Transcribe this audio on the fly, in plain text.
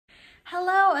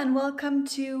Hello and welcome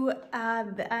to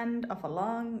the end of a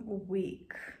long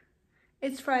week.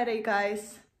 It's Friday,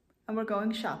 guys, and we're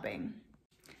going shopping.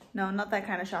 No, not that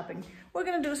kind of shopping. We're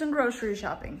gonna do some grocery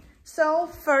shopping. So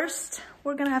first,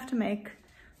 we're gonna have to make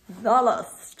the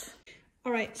list.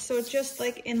 All right, so just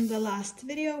like in the last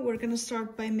video, we're gonna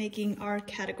start by making our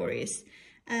categories.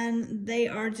 And they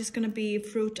are just gonna be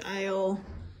fruit aisle,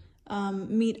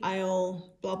 meat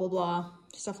aisle, blah, blah, blah,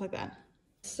 stuff like that.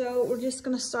 So we're just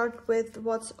gonna start with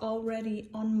what's already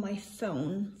on my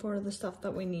phone for the stuff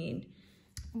that we need.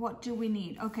 What do we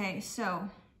need? Okay, so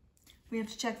we have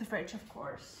to check the fridge, of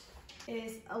course. It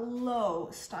is a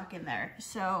low stock in there.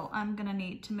 So I'm gonna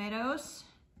need tomatoes.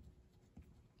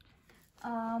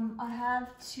 I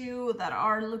have two that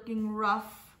are looking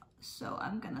rough, so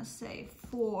I'm gonna say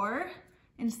 4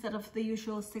 instead of the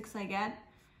usual 6 I get.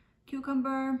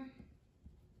 Cucumber,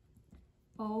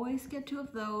 always get 2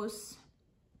 of those.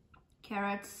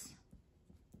 Carrots,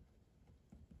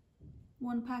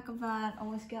 1 pack of that,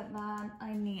 always get that.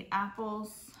 I need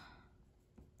apples.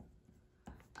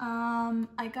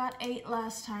 I got 8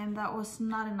 last time, that was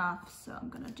not enough, so I'm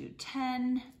gonna do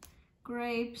 10.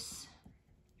 Grapes.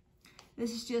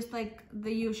 This is just like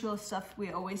the usual stuff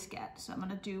we always get, so I'm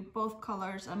gonna do both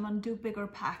colors. I'm gonna do bigger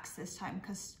packs this time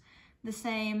because the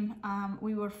same,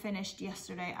 we were finished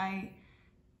yesterday. I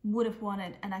would have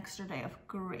wanted an extra day of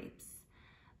grapes.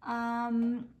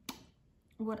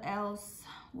 What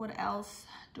else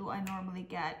do I normally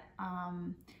get?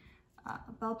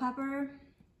 Bell pepper.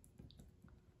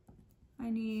 I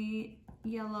need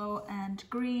yellow and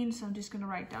green, so I'm just gonna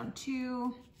write down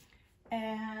 2.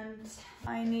 And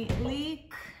I need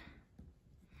leek.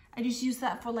 I just use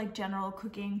that for like general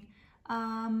cooking.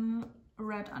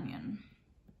 Red onion.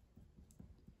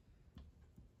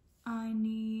 I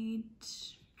need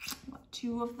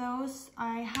 2 of those.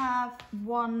 I have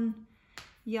 1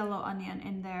 yellow onion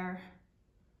in there.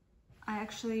 I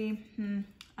actually,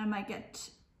 I might get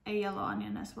a yellow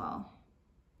onion as well.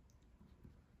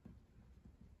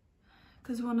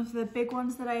 Because one of the big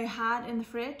ones that I had in the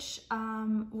fridge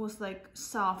was like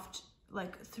soft,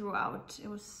 like throughout. It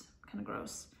was kind of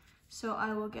gross. So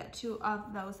I will get 2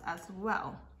 of those as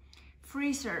well.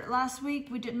 Freezer. Last week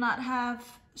we did not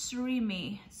have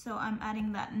surimi, so I'm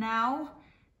adding that now.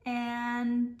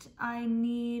 And I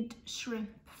need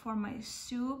shrimp for my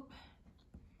soup.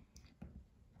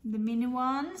 The mini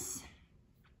ones.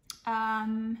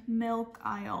 Milk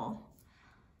aisle.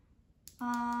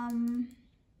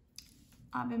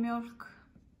 Abimjölk.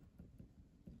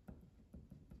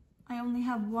 I only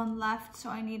have 1 left,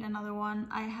 so I need another one.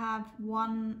 I have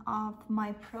 1 of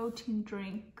my protein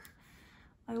drink.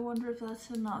 I wonder if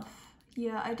that's enough.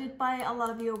 Yeah, I did buy a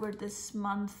lot of yogurt this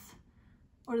month,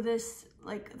 or this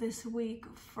week,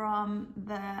 from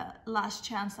the last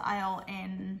chance aisle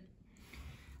in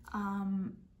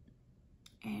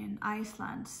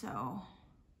Iceland, so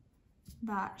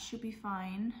that should be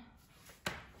fine.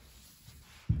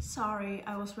 Sorry,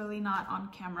 I was really not on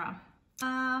camera.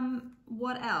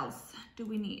 What else do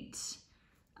we need?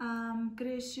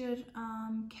 Grisher,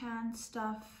 canned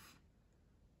stuff.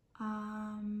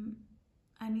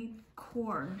 I need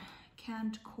corn,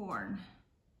 canned corn.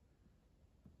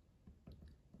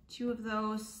 2 of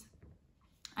those.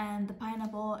 And the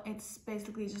pineapple, it's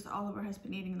basically just Oliver has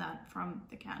been eating that from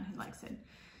the can. He likes it.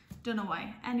 Don't know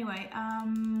why. Anyway,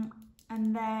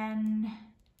 and then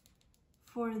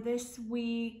for this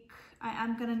week, I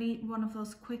am gonna need one of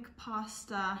those quick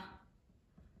pasta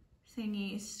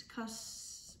thingies,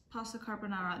 pasta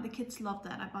carbonara. The kids love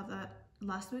that. I bought that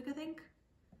last week, I think.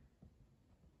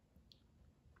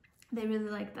 They really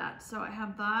like that, so I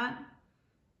have that.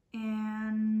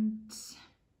 And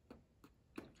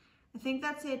I think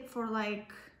that's it for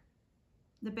like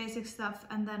the basic stuff,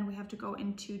 and then we have to go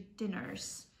into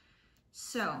dinners.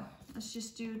 So let's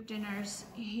just do dinners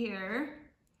here.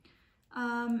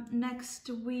 Next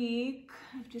week,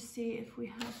 I have to see if we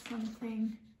have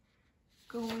something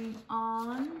going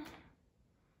on.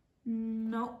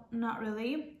 No, not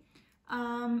really.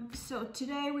 So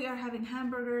today we are having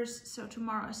hamburgers, so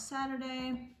tomorrow is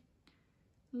Saturday.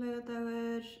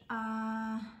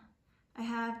 I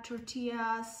have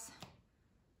tortillas,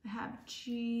 I have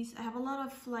cheese, I have a lot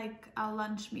of like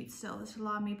lunch meat still, the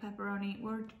salami, pepperoni.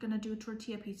 We're gonna do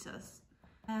tortilla pizzas.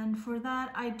 And for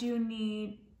that I do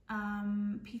need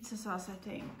pizza sauce, I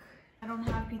think. I don't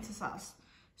have pizza sauce.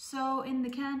 So in the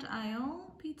canned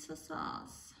aisle, pizza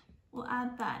sauce. We'll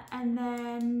add that. And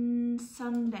then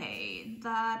Sunday,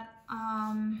 that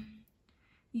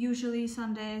usually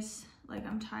Sundays, like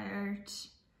I'm tired,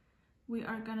 we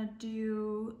are gonna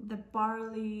do the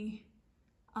barley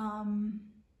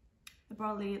the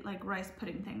barley like rice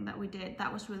pudding thing that we did.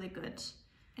 That was really good.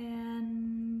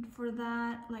 And for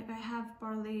that, like I have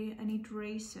barley, I need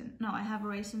raisin. No, I have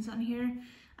raisins on here.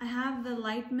 I have the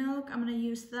light milk, I'm gonna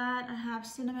use that. I have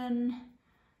cinnamon.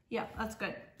 Yeah, that's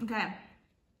good. Okay.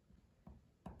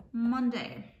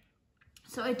 Monday.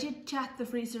 So I did check the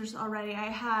freezers already. I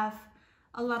have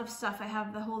a lot of stuff. I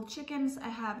have the whole chickens. I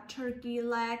have turkey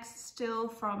legs still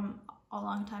from a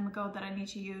long time ago that I need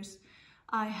to use.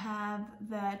 I have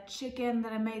the chicken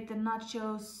that I made the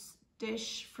nachos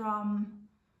dish from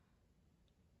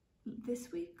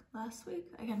this week, last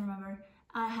week, I can't remember.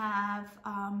 I have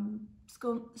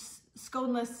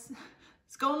sconeless,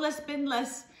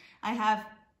 binless. I have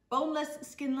boneless,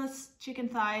 skinless chicken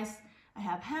thighs. I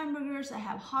have hamburgers, I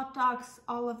have hot dogs.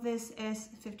 All of this is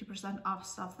 50% off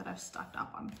stuff that I've stocked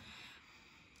up on.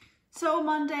 So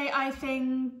Monday, I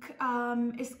think,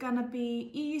 is gonna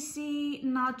be easy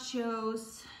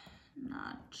nachos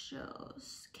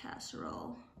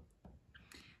casserole.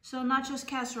 So nachos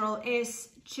casserole is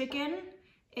chicken.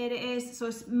 It is, so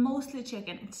it's mostly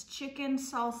chicken. It's chicken,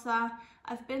 salsa.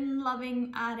 I've been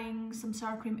loving adding some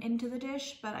sour cream into the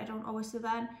dish, but I don't always do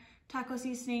that. Taco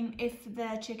seasoning if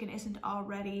the chicken isn't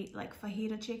already like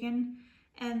fajita chicken.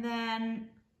 And then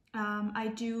I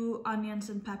do onions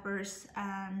and peppers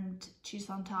and cheese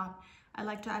on top. I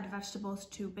like to add vegetables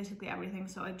to basically everything,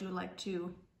 so I do like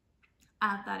to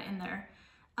add that in there.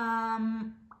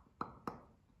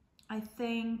 I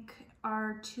think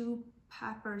are 2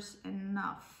 peppers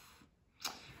enough?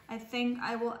 I think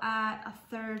I will add a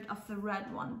third of the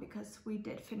red one because we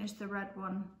did finish the red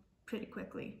one pretty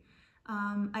quickly.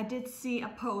 I did see a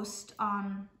post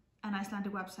on an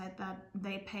Icelandic website that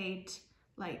they paid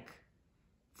like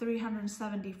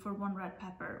 370 for 1 red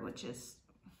pepper, which is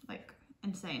like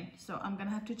insane. So I'm gonna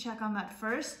have to check on that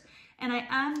first. And I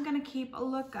am gonna keep a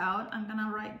lookout. I'm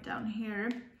gonna write down here,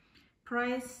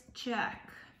 price check.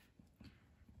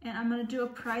 And I'm gonna do a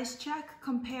price check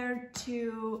compared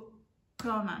to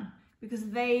Kronan because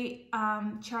they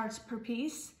charge per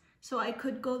piece. So I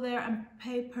could go there and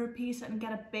pay per piece and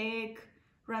get a big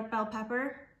red bell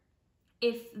pepper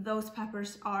if those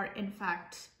peppers are in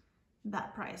fact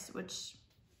that price, which,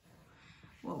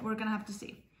 well, we're gonna have to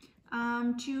see.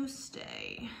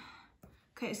 Tuesday.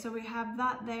 Okay, so we have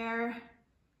that there.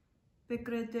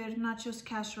 Byggrautur, nachos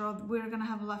casserole. We're gonna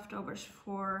have leftovers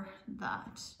for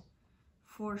that,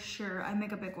 for sure. I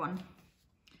make a big one.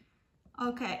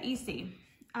 Okay, easy.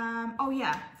 Oh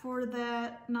yeah, for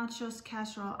the nachos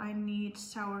casserole, I need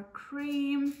sour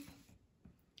cream.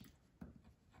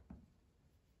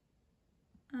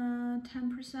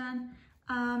 10%.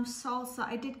 Salsa,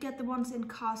 I did get the ones in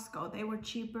Costco. They were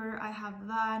cheaper, I have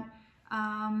that.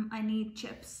 I need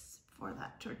chips for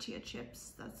that, tortilla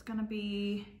chips. That's gonna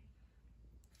be,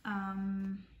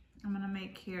 I'm gonna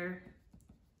make here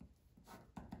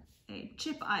a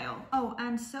chip aisle. Oh,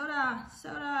 and soda,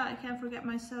 I can't forget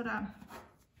my soda.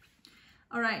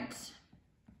 All right,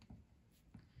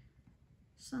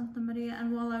 Santa Maria,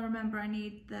 and while I remember, I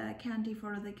need the candy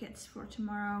for the kids for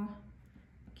tomorrow.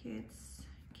 Kids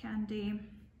candy.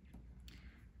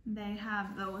 They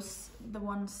have those, the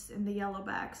ones in the yellow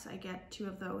bags. I get 2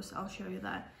 of those, I'll show you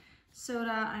that.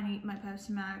 Soda, I need my Pepsi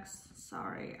Max.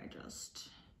 Sorry,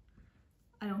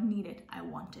 I don't need it, I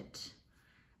want it.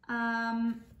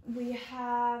 We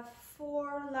have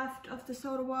 4 left of the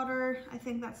soda water. I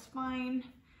think that's fine.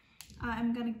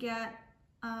 I'm gonna get,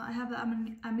 I have the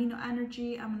amino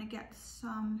energy. I'm gonna get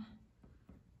some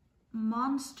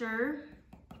Monster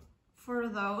for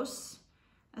those.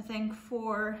 I think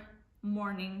 4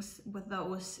 mornings with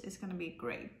those is gonna be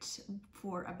great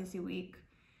for a busy week.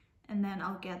 And then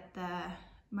I'll get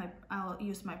I'll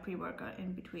use my pre-workout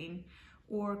in between,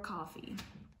 or coffee.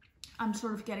 I'm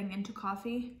sort of getting into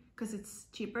coffee because it's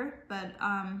cheaper, but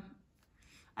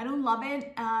I don't love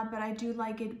it, but I do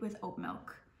like it with oat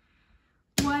milk.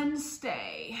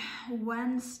 Wednesday,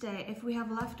 if we have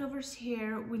leftovers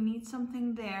here, we need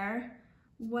something there.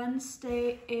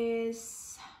 Wednesday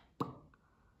is,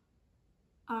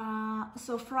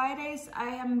 so Fridays I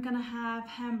am gonna have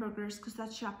hamburgers because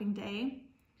that's shopping day.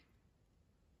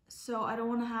 So I don't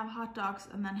want to have hot dogs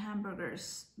and then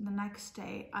hamburgers the next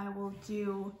day. I will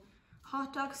do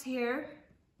hot dogs here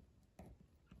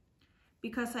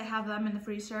because I have them in the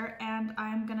freezer, and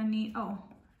I'm gonna need, oh,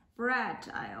 bread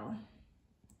aisle.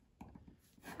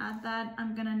 Add that.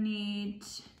 I'm gonna need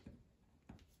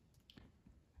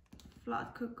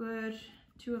flatkökur,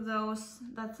 2 of those.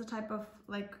 That's the type of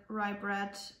like rye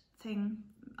bread thing,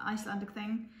 Icelandic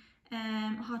thing.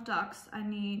 And hot dogs, I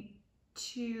need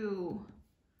 2.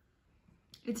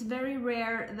 It's very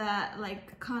rare that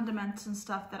like condiments and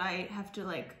stuff that I have to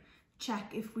like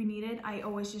check if we need it. I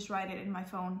always just write it in my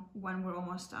phone when we're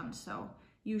almost done, so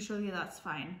usually that's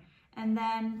fine. And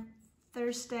then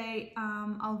Thursday,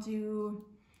 I'll do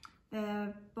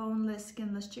the boneless,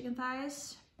 skinless chicken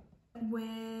thighs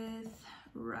with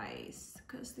rice,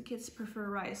 because the kids prefer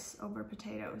rice over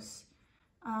potatoes.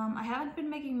 I haven't been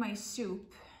making my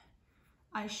soup.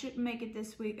 I should make it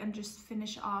this week and just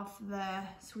finish off the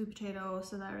sweet potato,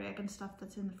 celery egg and stuff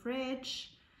that's in the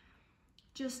fridge,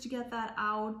 just to get that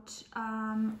out.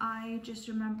 I just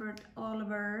remembered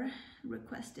Oliver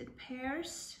requested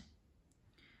pears,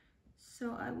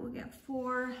 so I will get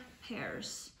 4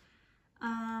 pears.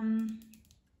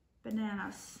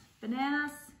 Bananas.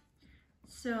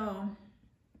 So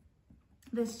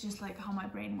this is just like how my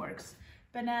brain works.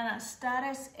 Banana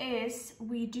status is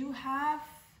we do have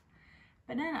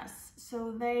bananas,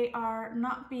 so they are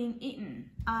not being eaten.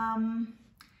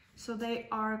 So they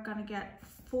are gonna get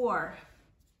 4,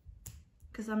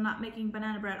 because I'm not making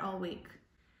banana bread all week.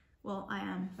 Well, I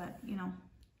am, but you know.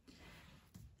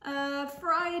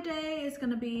 Friday is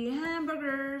gonna be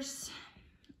hamburgers,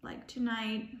 like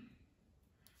tonight.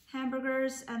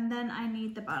 Hamburgers, and then I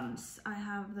need the buns. I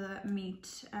have the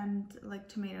meat and like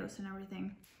tomatoes and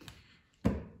everything.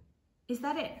 Is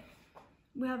that it?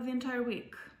 We have the entire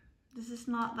week. This is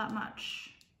not that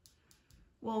much.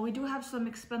 Well, we do have some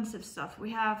expensive stuff.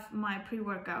 We have my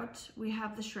pre-workout. We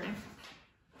have the shrimp.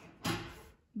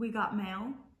 We got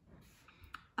mail.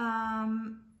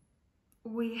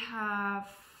 We have,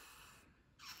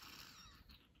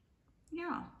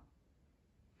 yeah.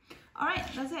 All right,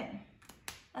 that's it.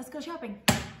 Let's go shopping.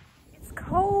 It's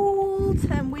cold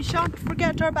and we shan't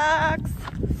forget our bags.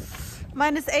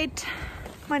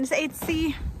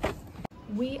 -8C.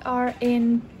 We are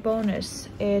in Bonus.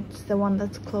 It's the one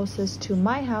that's closest to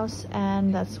my house,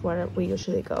 and that's where we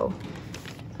usually go.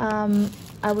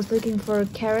 I was looking for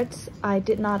carrots. I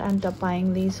did not end up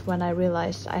buying these when I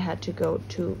realized I had to go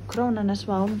to Kronan as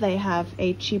well. They have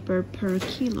a cheaper per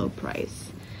kilo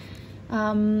price.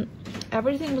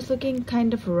 Everything was looking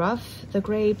kind of rough. The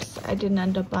grapes I didn't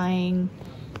end up buying.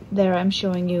 There I'm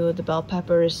showing you the bell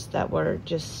peppers that were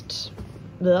just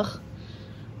ugh,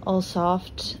 all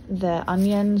soft. The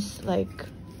onions, like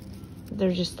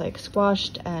they're just like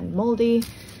squashed and moldy.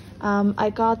 I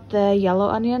got the yellow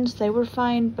onions. They were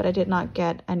fine, but I did not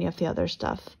get any of the other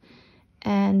stuff.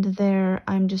 And there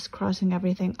I'm just crossing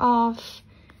everything off,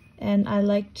 and I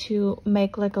like to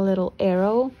make like a little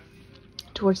arrow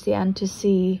towards the end to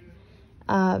see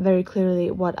very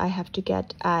clearly what I have to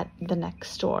get at the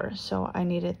next store. So I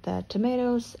needed the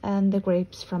tomatoes and the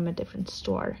grapes from a different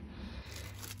store.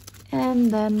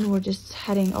 And then we're just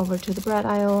heading over to the bread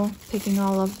aisle, picking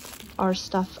all of our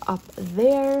stuff up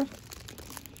there.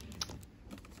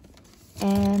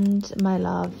 And my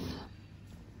love,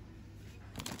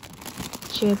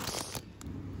 chips.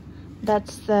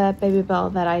 That's the Baby Bell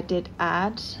that I did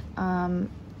add.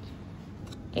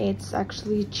 It's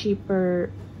actually cheaper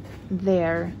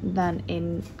there than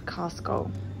in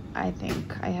Costco, I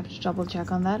think. I have to double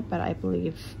check on that, but I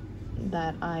believe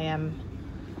that I am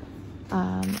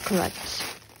correct.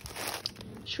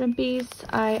 Shrimpies,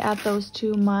 I add those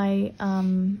to my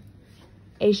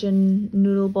Asian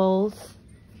noodle bowls.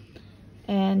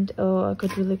 And oh, I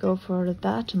could really go for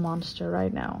that monster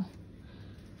right now.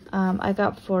 I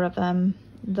got 4 of them.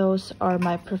 Those are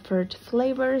my preferred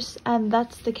flavors, and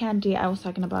that's the candy I was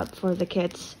talking about for the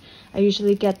kids. I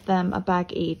usually get them a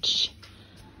bag each.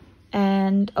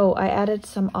 And oh, I added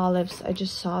some olives. I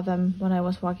just saw them when I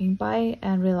was walking by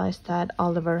and realized that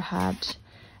Oliver had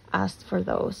asked for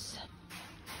those.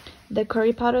 The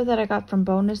curry powder that I got from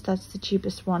Bonus, that's the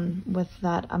cheapest one with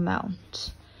that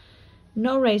amount.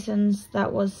 No raisins,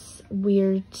 that was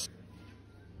weird.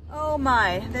 Oh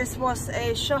my, this was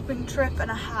a shopping trip and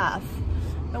a half.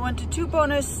 I went to 2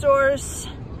 Bonus stores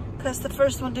because the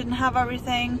first one didn't have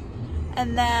everything,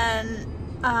 and then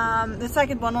the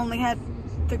second one only had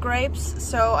the grapes,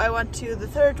 so I went to the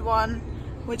third one,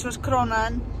 which was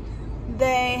Kronan.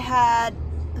 They had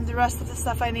the rest of the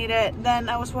stuff I needed. Then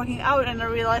I was walking out and I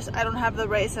realized I don't have the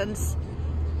raisins,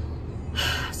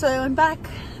 so I went back.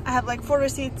 I have like 4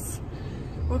 receipts.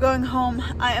 We're going home.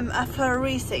 I am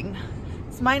freezing.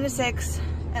 It's -6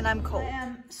 and I'm cold. I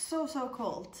am so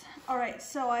cold. All right,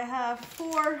 so I have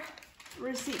 4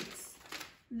 receipts.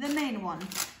 The main one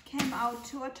came out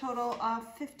to a total of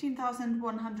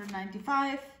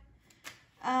 15,195.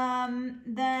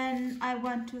 Then I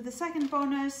went to the second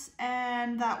Bonus,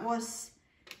 and that was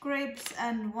grapes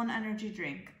and 1 energy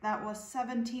drink. That was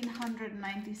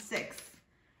 1,796.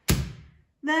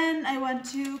 Then I went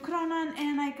to Kronan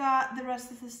and I got the rest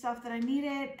of the stuff that I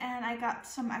needed, and I got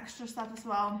some extra stuff as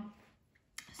well.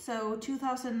 So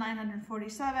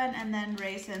 2,947, and then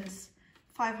raisins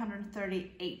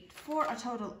 538 for a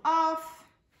total of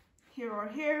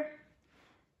here,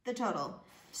 the total.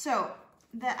 So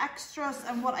the extras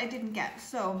and what I didn't get.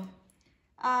 So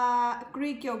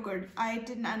Greek yogurt I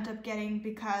didn't end up getting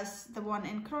because the one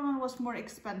in Kronan was more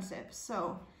expensive.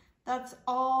 So that's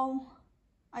all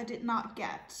I did not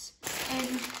get.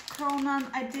 In Kronan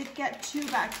I did get 2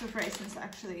 bags of raisins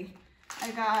actually.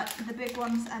 I got the big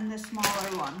ones and the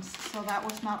smaller ones. So that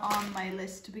was not on my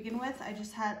list to begin with. I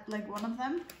just had like one of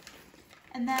them.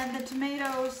 And then the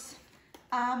tomatoes,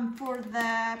 for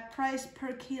the price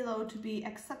per kilo to be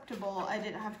acceptable, I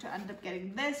did have to end up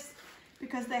getting this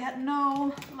because they had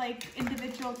no like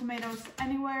individual tomatoes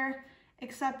anywhere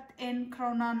except in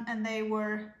Kronan, and they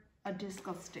were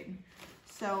disgusting.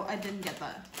 So I didn't get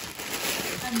that.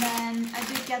 And then I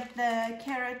did get the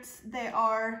carrots. They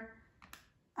are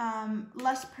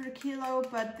less per kilo,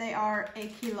 but they are a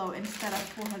kilo instead of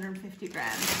 450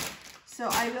 grams. So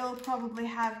I will probably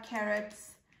have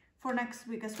carrots for next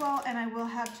week as well, and I will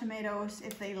have tomatoes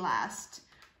if they last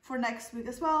for next week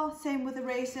as well. Same with the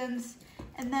raisins.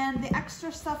 And then the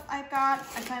extra stuff I got,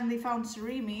 I finally found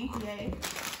surimi, yay.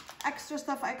 Extra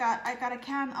stuff I got a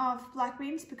can of black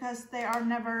beans because they are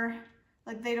never,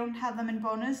 like they don't have them in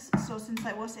bonus. So since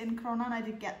I was in Kronan, I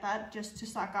did get that just to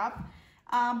stock up.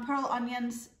 Pearl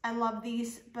onions, I love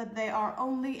these, but they are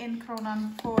only in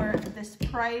Kronan for this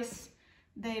price.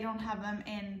 They don't have them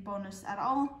in bonus at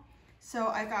all. So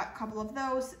I got a couple of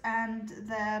those, and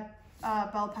the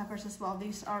bell peppers as well.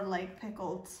 These are like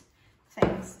pickled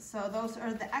things. So those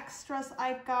are the extras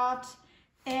I got.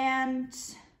 And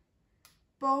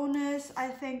bonus, I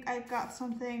think I got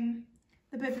something,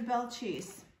 the Babybel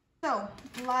cheese. So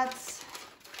let's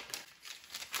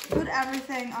put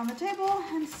everything on the table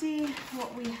and see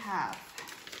what we have.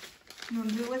 You want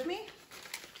to do it with me?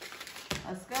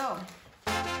 Let's go.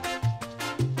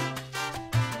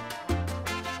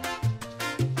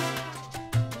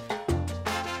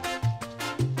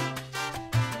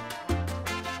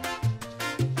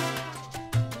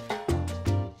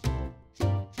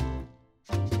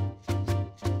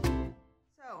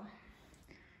 So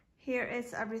here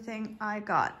is everything I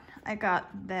got. I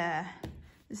got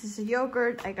this is a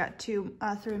yogurt. I got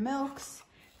 3 milks,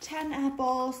 10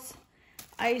 apples,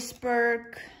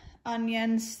 Iceberg,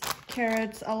 onions,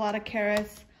 carrots, a lot of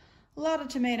carrots, a lot of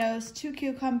tomatoes, 2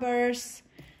 cucumbers,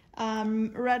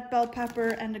 red bell pepper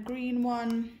and a green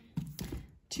one,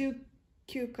 2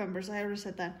 cucumbers, I already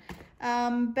said that,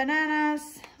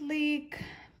 bananas, leek,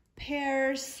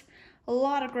 pears, a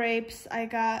lot of grapes. I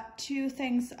got 2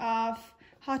 things of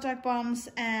hot dog buns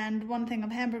and 1 thing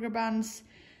of hamburger buns.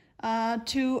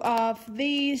 2 of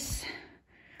these.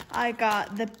 I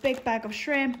got the big bag of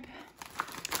shrimp,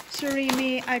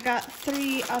 surimi. I got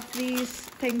 3 of these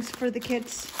things for the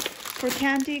kids for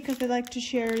candy because they like to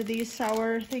share these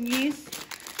sour thingies.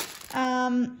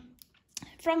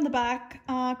 From the back,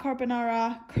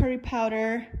 carbonara, curry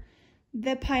powder,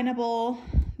 the pineapple,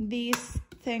 these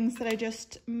things that I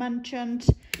just mentioned.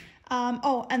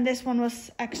 Oh, and this one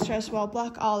was extra as well,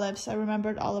 black olives. I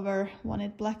remembered Oliver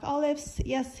wanted black olives.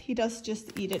 Yes, he does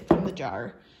just eat it from the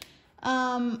jar.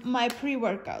 My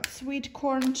pre-workout, sweet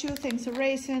corn, 2 things of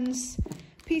raisins,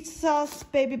 pizza sauce,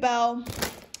 Babybel,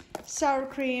 sour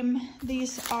cream.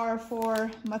 These are for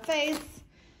my face.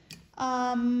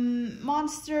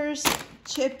 Monsters,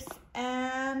 chips,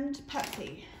 and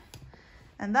Pepsi.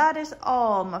 And that is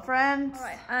all, my friends. All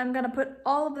right, I'm gonna put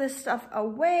all of this stuff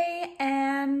away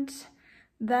and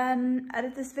then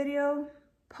edit this video,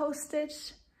 post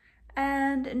it,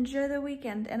 and enjoy the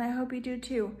weekend. And I hope you do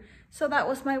too. So that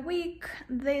was my week.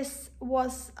 This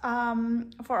was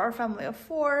for our family of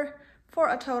 4 for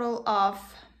a total of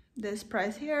this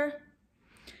price here.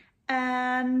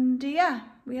 And yeah,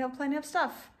 we have plenty of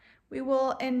stuff. We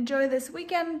will enjoy this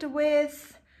weekend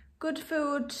with good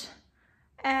food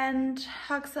and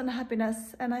hugs and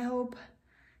happiness, and I hope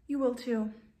you will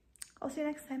too. I'll see you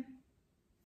next time.